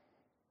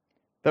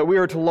 That we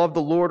are to love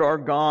the Lord our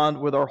God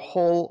with our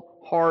whole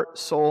heart,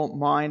 soul,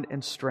 mind,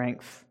 and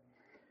strength,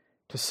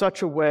 to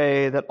such a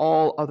way that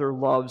all other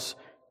loves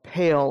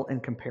pale in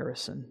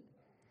comparison.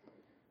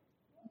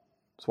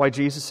 That's why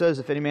Jesus says,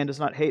 if any man does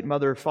not hate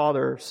mother,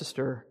 father,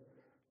 sister,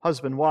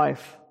 husband,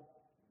 wife,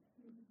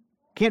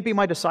 can't be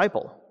my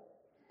disciple.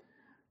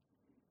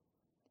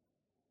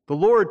 The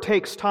Lord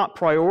takes top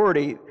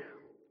priority.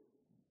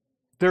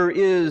 There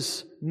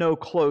is no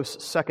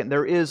close second.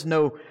 There is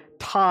no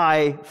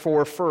tie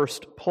for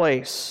first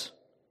place.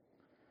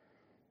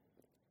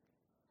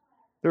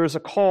 There is a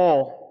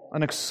call,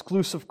 an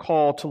exclusive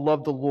call to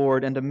love the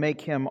Lord and to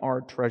make Him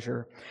our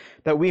treasure,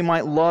 that we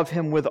might love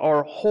Him with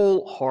our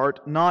whole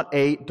heart, not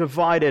a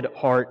divided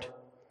heart.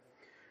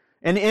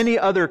 In any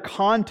other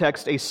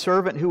context, a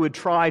servant who would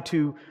try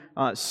to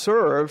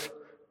serve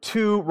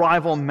two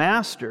rival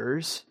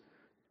masters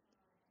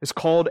is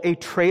called a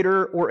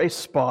traitor or a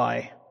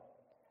spy.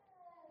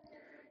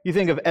 You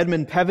think of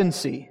Edmund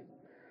Pevensey,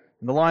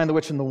 in The Lion, the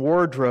Witch, and the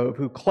Wardrobe,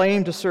 who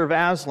claimed to serve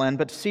Aslan,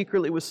 but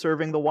secretly was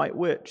serving the White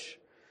Witch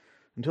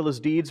until his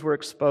deeds were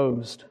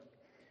exposed.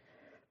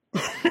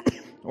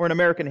 Or in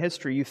American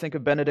history, you think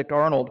of Benedict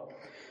Arnold,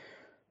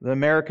 the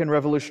American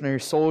Revolutionary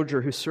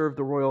soldier who served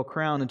the royal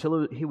crown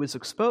until he was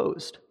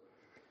exposed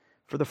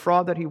for the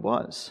fraud that he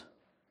was.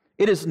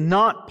 It is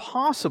not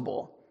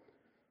possible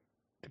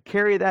to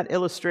carry that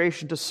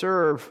illustration to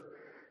serve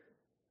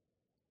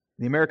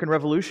the American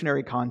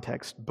Revolutionary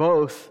context,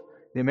 both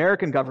the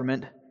American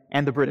government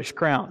and the British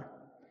Crown.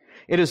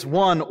 It is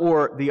one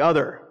or the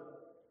other.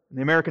 In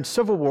the American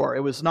Civil War,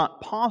 it was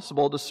not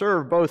possible to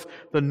serve both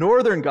the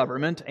Northern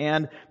government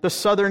and the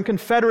Southern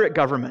Confederate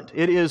government.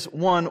 It is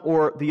one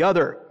or the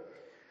other.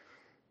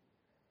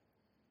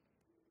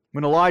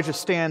 When Elijah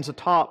stands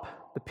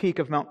atop the peak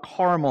of Mount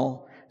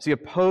Carmel as he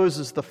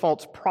opposes the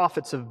false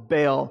prophets of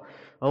Baal,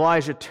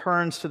 Elijah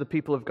turns to the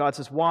people of God and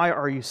says, why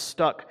are you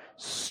stuck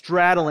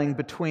straddling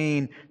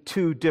between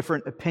two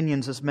different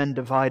opinions as men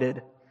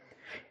divided?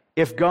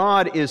 If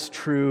God is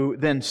true,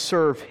 then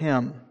serve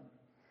Him.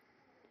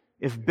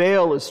 If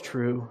Baal is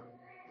true,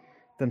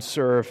 then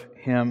serve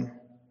him.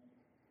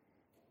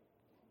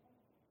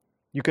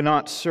 You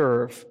cannot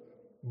serve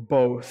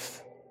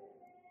both.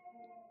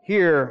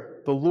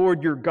 Here, the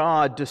Lord your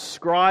God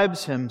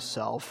describes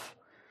Himself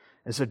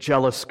as a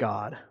jealous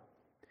God.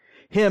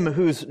 Him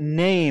whose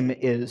name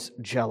is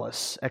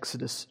jealous,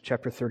 Exodus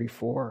chapter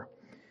 34.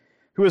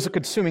 Who is a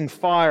consuming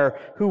fire,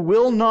 who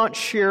will not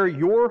share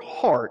your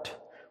heart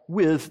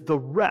with the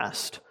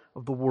rest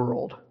of the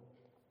world.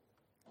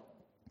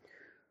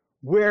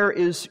 Where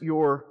is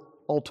your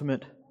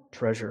ultimate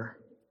treasure?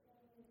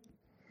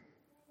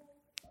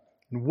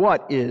 And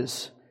what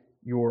is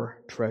your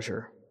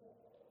treasure?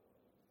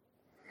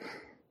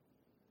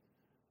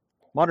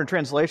 Modern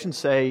translations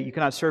say you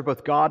cannot serve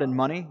both God and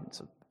money. It's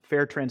a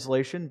fair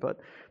translation,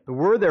 but the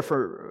word there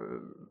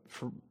for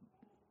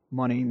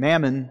money,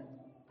 mammon,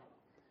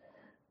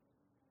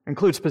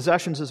 includes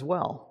possessions as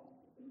well.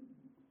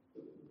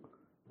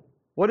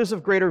 What is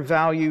of greater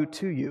value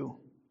to you?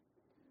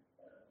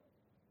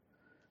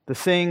 The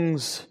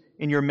things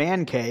in your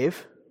man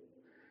cave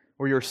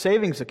or your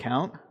savings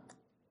account,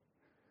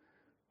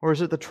 or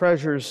is it the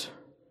treasures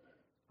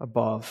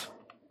above?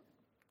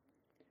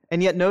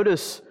 And yet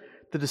notice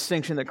the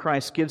distinction that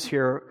Christ gives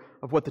here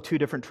of what the two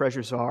different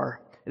treasures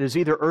are. It is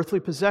either earthly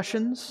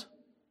possessions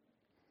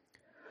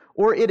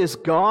or it is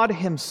God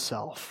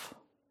Himself.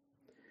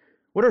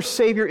 What our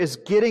Savior is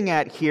getting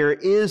at here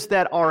is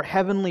that our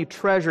heavenly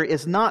treasure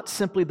is not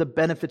simply the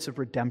benefits of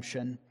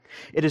redemption.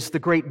 It is the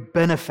great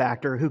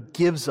benefactor who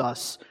gives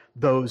us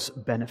those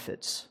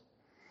benefits.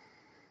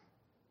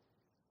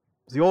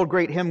 As the old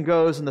great hymn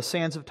goes, and the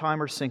sands of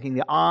time are sinking,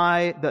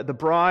 the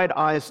bride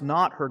eyes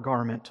not her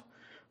garment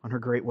on her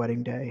great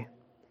wedding day,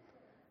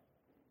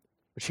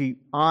 but she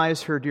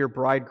eyes her dear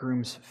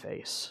bridegroom's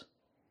face.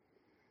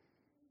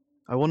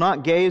 I will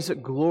not gaze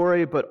at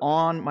glory, but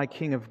on my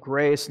King of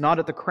grace, not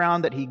at the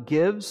crown that He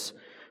gives,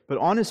 but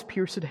on His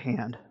pierced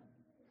hand.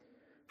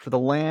 For the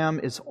Lamb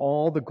is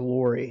all the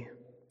glory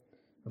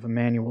of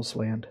Emmanuel's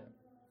land.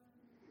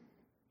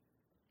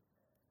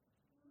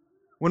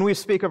 When we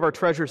speak of our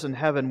treasures in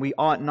heaven, we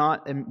ought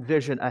not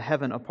envision a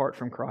heaven apart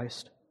from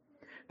Christ.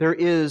 There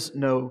is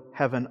no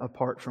heaven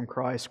apart from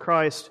Christ.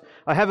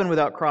 A heaven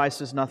without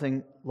Christ is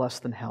nothing less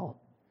than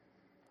hell.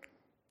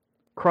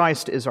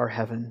 Christ is our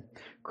heaven.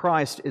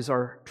 Christ is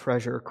our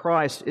treasure.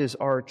 Christ is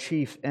our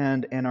chief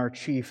end and our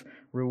chief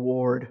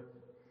reward.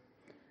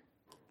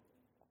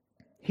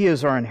 He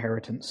is our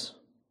inheritance,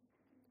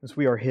 as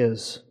we are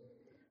His,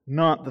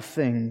 not the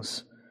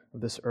things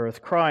of this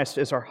earth. Christ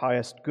is our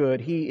highest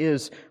good. He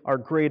is our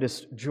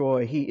greatest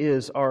joy. He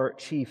is our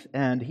chief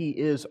end. He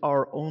is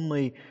our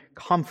only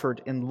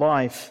comfort in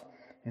life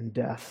and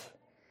death.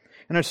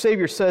 And our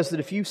Savior says that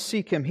if you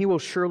seek Him, He will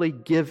surely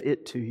give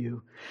it to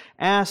you.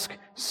 Ask,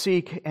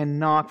 seek, and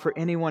knock, for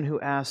anyone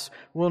who asks,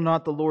 will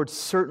not the Lord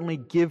certainly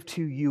give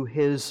to you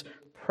His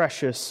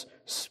precious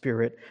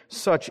Spirit?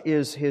 Such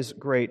is His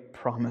great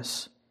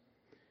promise.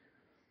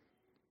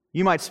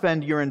 You might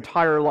spend your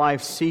entire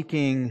life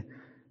seeking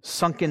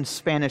sunken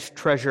Spanish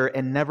treasure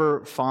and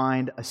never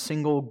find a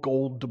single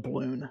gold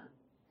doubloon.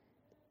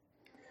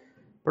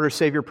 But our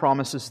Savior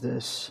promises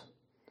this: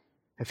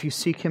 if you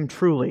seek Him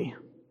truly,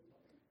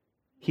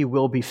 He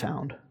will be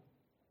found,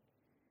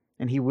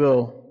 and He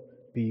will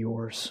be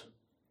yours,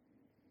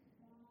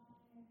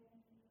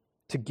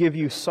 to give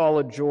you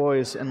solid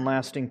joys and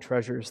lasting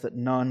treasures that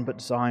none but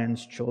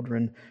Zion's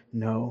children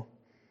know.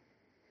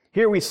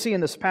 Here we see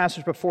in this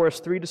passage before us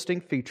three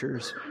distinct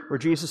features where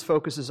Jesus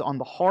focuses on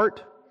the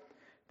heart,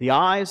 the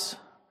eyes,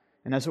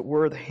 and as it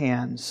were, the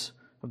hands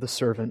of the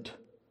servant.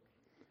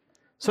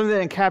 Something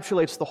that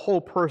encapsulates the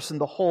whole person,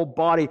 the whole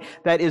body,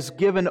 that is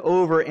given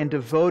over and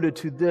devoted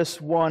to this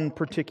one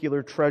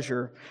particular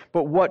treasure.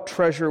 But what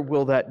treasure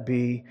will that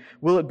be?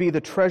 Will it be the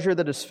treasure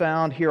that is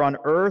found here on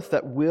earth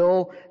that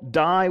will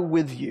die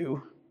with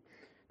you,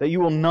 that you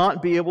will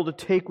not be able to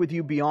take with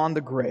you beyond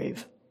the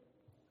grave?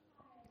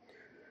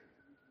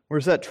 Or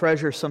is that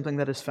treasure something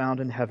that is found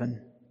in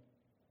heaven?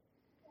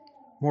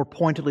 More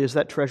pointedly, is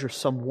that treasure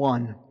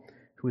someone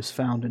who is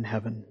found in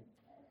heaven?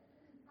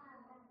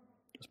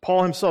 As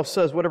Paul himself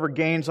says, whatever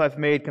gains I've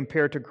made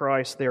compared to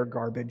Christ, they are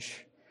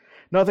garbage.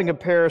 Nothing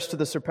compares to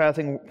the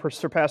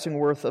surpassing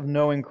worth of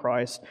knowing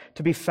Christ,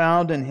 to be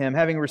found in Him,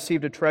 having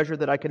received a treasure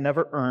that I can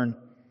never earn,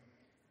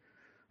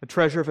 a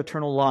treasure of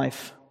eternal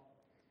life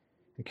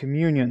and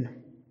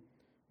communion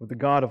with the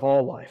God of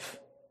all life.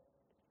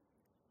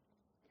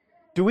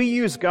 Do we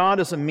use God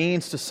as a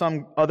means to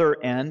some other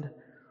end?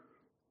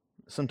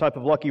 Some type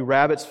of lucky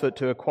rabbit's foot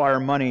to acquire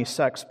money,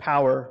 sex,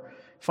 power,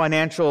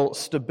 financial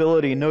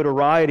stability,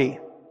 notoriety?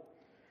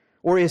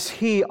 Or is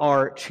He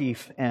our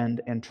chief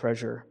end and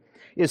treasure?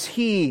 Is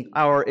He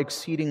our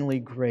exceedingly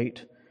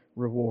great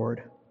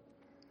reward?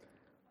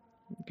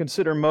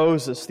 Consider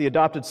Moses, the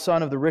adopted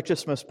son of the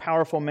richest, most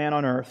powerful man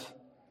on earth.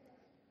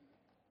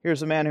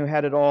 Here's a man who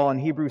had it all, and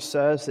Hebrews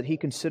says that he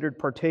considered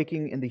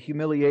partaking in the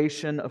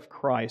humiliation of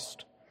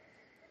Christ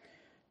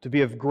to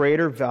be of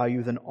greater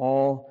value than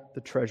all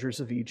the treasures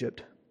of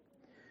Egypt,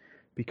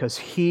 because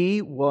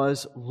he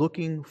was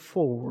looking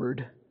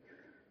forward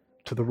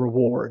to the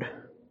reward.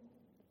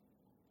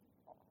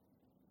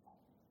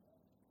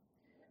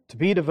 To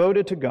be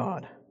devoted to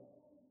God,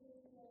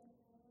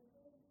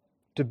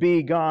 to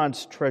be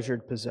God's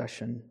treasured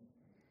possession,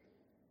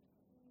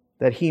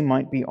 that He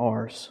might be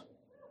ours.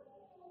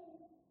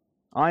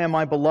 I am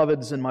my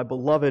beloved's, and my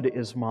beloved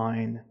is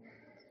mine.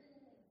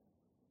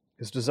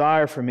 His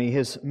desire for me,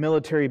 His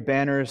military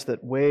banners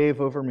that wave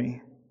over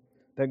me,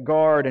 that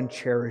guard and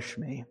cherish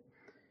me,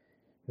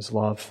 His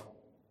love.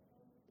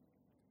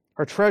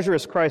 Our treasure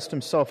is Christ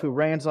Himself, who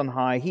reigns on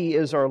high. He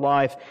is our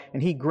life,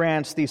 and He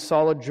grants these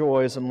solid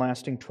joys and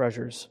lasting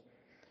treasures.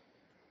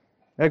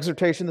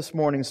 Exhortation this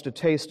morning is to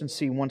taste and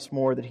see once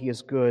more that He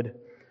is good,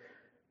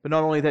 but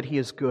not only that He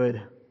is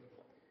good,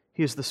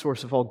 He is the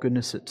source of all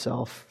goodness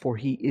itself, for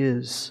He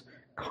is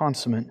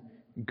consummate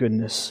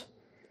goodness,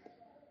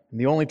 and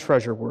the only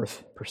treasure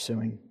worth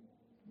pursuing.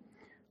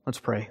 Let's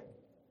pray.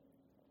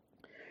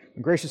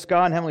 Gracious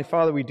God and Heavenly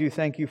Father, we do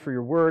thank You for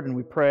Your word, and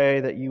we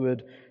pray that You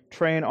would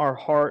train our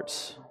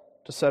hearts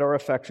to set our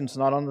affections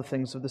not on the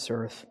things of this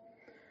earth,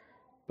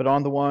 but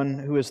on the One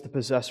who is the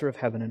possessor of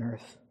heaven and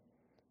earth,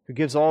 who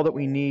gives all that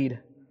we need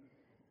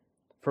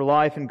for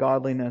life and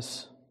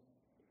godliness,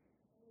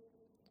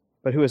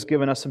 but who has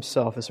given us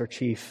Himself as our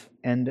chief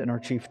end and our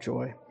chief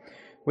joy.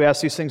 We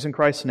ask these things in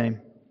Christ's name.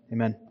 Amen.